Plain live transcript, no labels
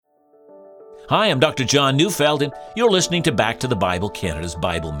Hi, I'm Dr. John Neufeld, and you're listening to Back to the Bible, Canada's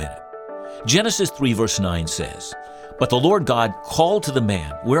Bible Minute. Genesis 3 verse 9 says, "But the Lord God called to the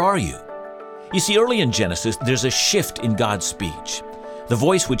man, 'Where are you?'" You see, early in Genesis, there's a shift in God's speech. The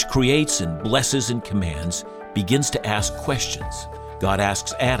voice which creates and blesses and commands begins to ask questions. God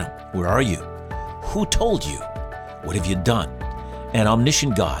asks Adam, "Where are you? Who told you? What have you done?" An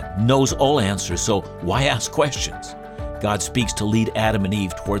omniscient God knows all answers, so why ask questions? God speaks to lead Adam and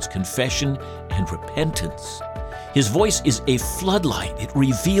Eve towards confession and repentance. His voice is a floodlight. It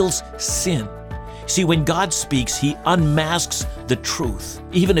reveals sin. See, when God speaks, He unmasks the truth,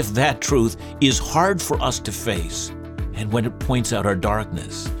 even if that truth is hard for us to face. And when it points out our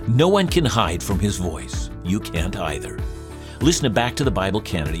darkness, no one can hide from His voice. You can't either. Listen to Back to the Bible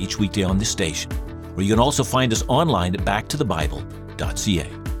Canada each weekday on this station, or you can also find us online at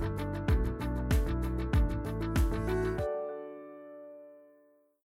backtothebible.ca.